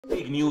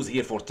Big news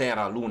here for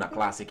Terra Luna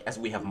Classic as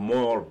we have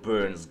more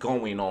burns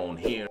going on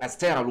here, as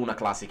Terra Luna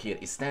Classic here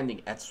is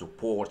standing at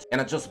support,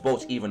 and I just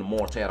bought even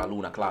more Terra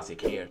Luna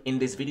Classic here. In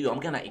this video I'm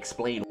gonna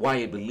explain why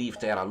I believe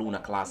Terra Luna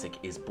Classic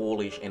is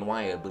bullish and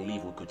why I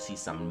believe we could see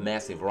some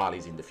massive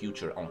rallies in the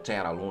future on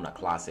Terra Luna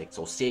Classic.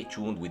 So stay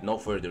tuned. With no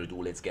further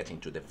ado, let's get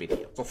into the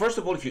video. So first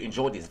of all, if you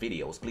enjoyed these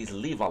videos, please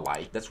leave a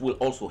like. That will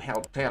also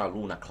help Terra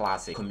Luna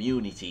Classic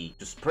community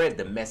to spread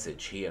the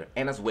message here,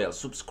 and as well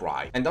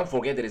subscribe. And don't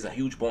forget, there is a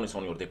huge bonus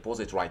on your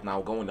deposit right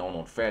now going on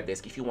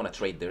FairDesk. If you want to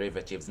trade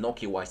derivatives, no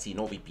KYC,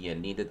 no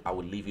VPN needed. I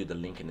will leave you the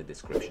link in the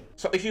description.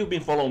 So if you've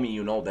been following me,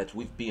 you know that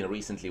we've been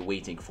recently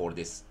waiting for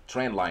this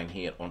trend line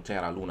here on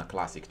Terra Luna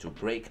Classic to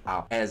break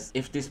up, as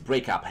if this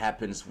breakup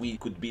happens, we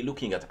could be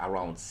looking at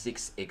around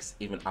 6x,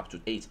 even up to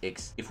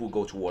 8x if we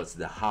go towards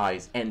the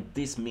highs. And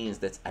this means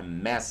that's a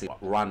massive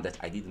run that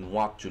I didn't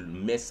want to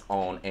miss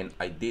on, and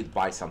I did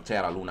buy some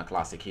Terra Luna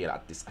Classic here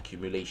at this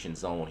accumulation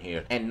zone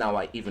here, and now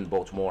I even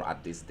bought more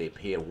at this dip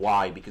here.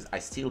 Why? Because I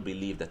still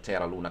believe that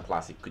Terra Luna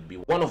Classic could be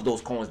one of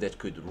those coins that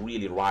could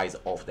really rise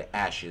off the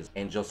ashes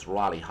and just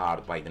rally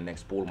hard by the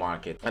next bull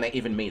market. And I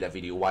even made a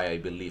video why I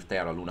believe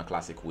Terra Luna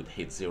Classic would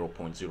hit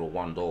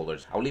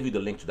 $0.01. I'll leave you the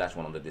link to that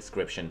one on the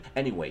description.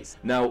 Anyways,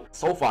 now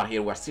so far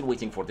here we're still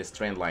waiting for this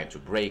trend line to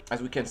break.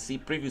 As we can see,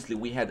 previously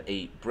we had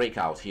a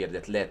breakout here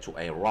that led to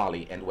a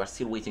rally, and we're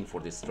still waiting for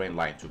this trend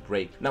line to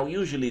break. Now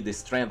usually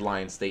these trend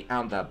lines, they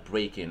end up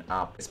breaking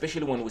up,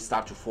 especially when we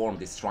start to form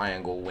this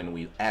triangle. When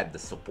we add the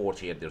support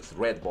here, there's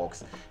red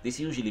box, this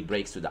usually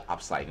breaks to the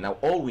upside. Now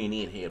all we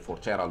need here for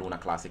Terra Luna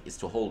Classic is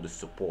to hold the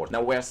support.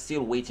 Now we're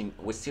still waiting,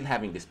 we're still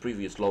having this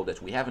previous low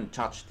that we haven't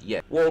touched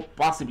yet. Well,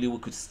 possibly we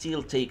could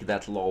still take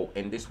that low,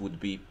 and this would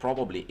be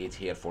probably it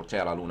here for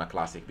Terra Luna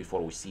Classic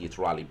before we see it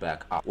rally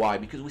back up. Why?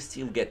 Because we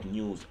still get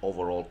news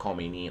overall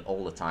coming in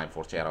all the time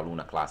for Terra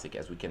Luna Classic.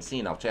 As we can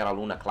see now, Terra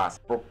Luna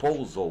Classic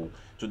proposal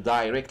to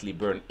directly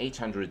burn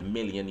 800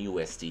 million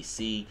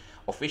USDC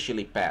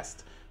officially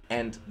passed.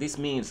 And this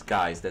means,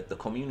 guys, that the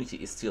community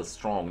is still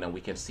strong. Now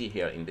we can see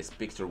here in this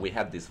picture we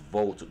had this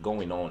vote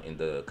going on in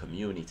the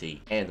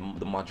community, and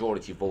the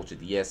majority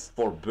voted yes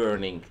for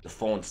burning the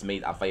funds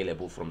made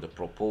available from the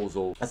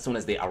proposal as soon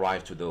as they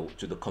arrive to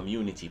the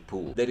community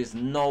pool. There is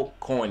no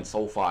coin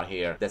so far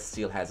here that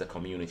still has a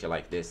community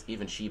like this.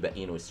 Even Shiba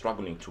Inu is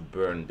struggling to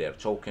burn their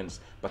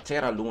tokens, but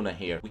Terra Luna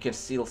here, we can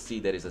still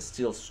see there is a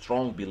still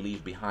strong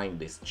belief behind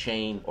this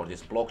chain or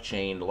this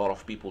blockchain. A lot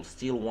of people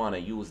still want to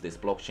use this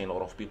blockchain. A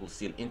lot of people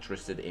still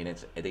interested in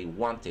it. They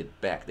want it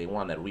back. They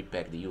want to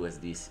repack the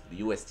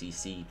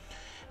USDC,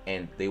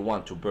 and they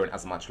want to burn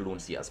as much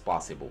LUNC as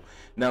possible.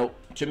 Now,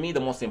 to me, the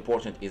most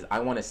important is I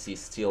want to see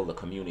still the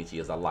community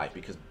is alive,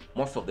 because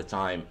most of the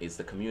time it's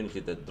the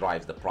community that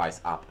drives the price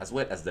up, as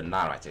well as the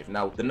narrative.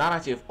 Now, the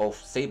narrative of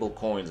stable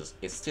coins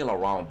is still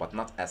around, but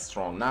not as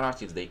strong.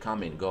 Narratives, they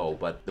come and go,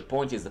 but the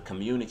point is the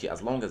community.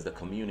 As long as the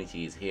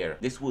community is here,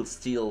 this will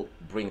still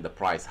bring the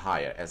price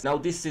higher. As now,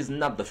 this is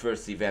not the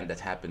first event that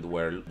happened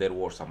where there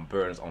were some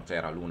burns on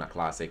Terra Luna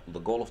Classic. The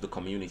goal of the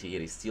community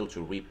here is still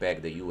to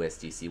repack the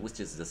USDC, which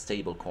is the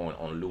stable coin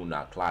on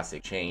Luna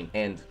Classic chain.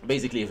 And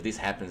basically, if this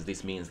happens,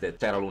 this means that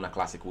Terra Luna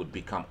Classic would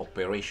become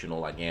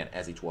operational again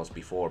as it was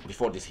before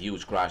this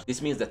huge crash.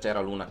 This means that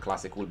Terra Luna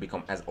Classic will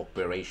become as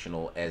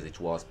operational as it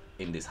was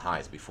in these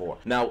highs before.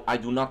 Now, I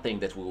do not think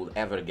that we will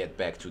ever get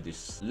back to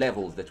these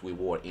levels that we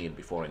were in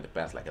before in the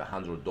past, like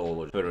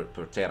 $100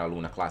 per Terra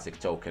Luna Classic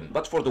token.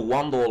 But for the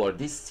 $1,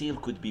 this still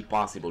could be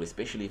possible,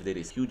 especially if there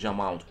is huge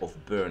amount of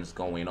burns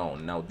going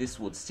on. Now, this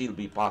would still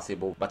be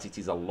possible, but it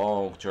is a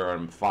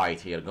long-term fight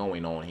here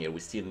going on here. We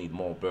still need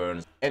more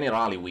burns. Any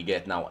rally we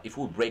get now, if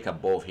we break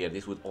above here,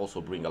 this would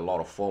also bring a lot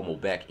of FOMO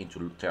back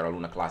into Terra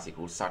Luna Classic.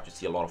 We'll start to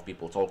see a lot of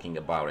people talking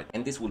about it,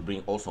 and this will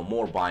bring also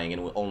more buying.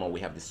 And we all know we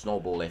have this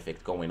snowball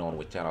effect going on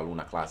with Terra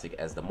Luna Classic.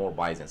 As the more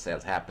buys and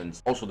sells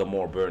happens, also the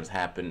more burns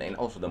happen, and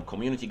also the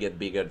community get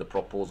bigger, the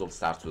proposal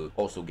starts to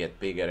also get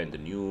bigger, and the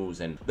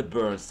news and the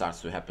burns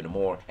starts to happen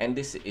more. And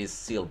this is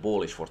still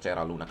bullish for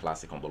Terra Luna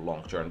Classic on the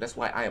long term. That's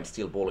why I am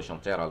still bullish on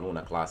Terra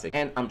Luna Classic,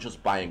 and I'm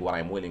just buying what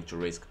I'm willing to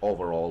risk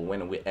overall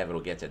when we ever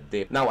get a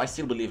dip. Now, I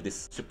still believe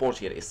this support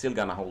here is still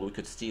gonna hold. We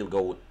could still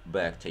go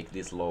back, take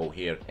this low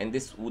here, and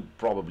this would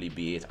probably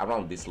be it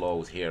around these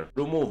lows here.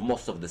 Remove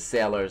most of the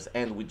sellers,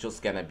 and we're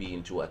just gonna be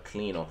into a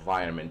clean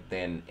environment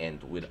then,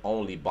 and with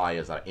only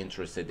buyers are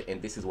interested.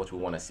 And this is what we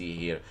want to see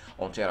here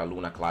on Terra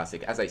Luna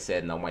Classic. As I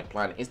said, now my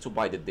plan is to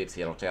buy the dips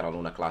here on Terra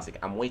Luna Classic.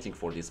 I'm waiting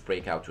for this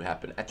breakout to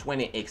happen. At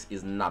 20x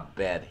is not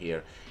bad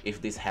here.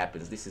 If this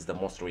happens, this is the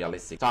most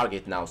realistic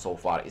target now so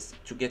far, is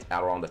to get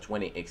around the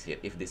 20x here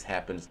if this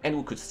happens, and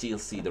we could still still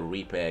see the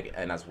repeg,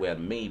 and as well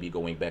maybe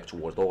going back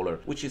toward dollar,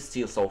 which is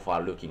still so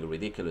far looking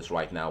ridiculous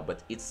right now,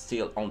 but it's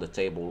still on the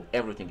table.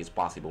 Everything is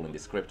possible in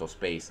this crypto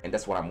space, and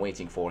that's what I'm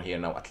waiting for here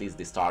now, at least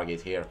this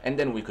target here, and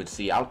then we could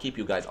see. I'll keep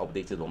you guys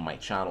updated on my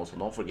channel, so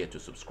don't forget to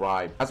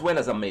subscribe, as well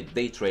as I'm a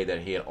day trader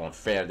here on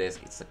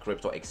FairDesk. It's a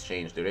crypto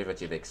exchange,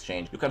 derivative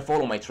exchange. You can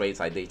follow my trades.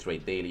 I day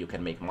trade daily. You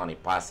can make money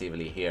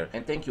passively here,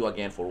 and thank you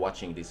again for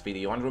watching this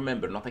video, and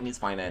remember, nothing is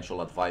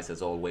financial advice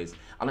as always,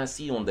 and I'll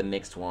see you on the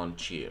next one.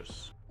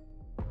 Cheers.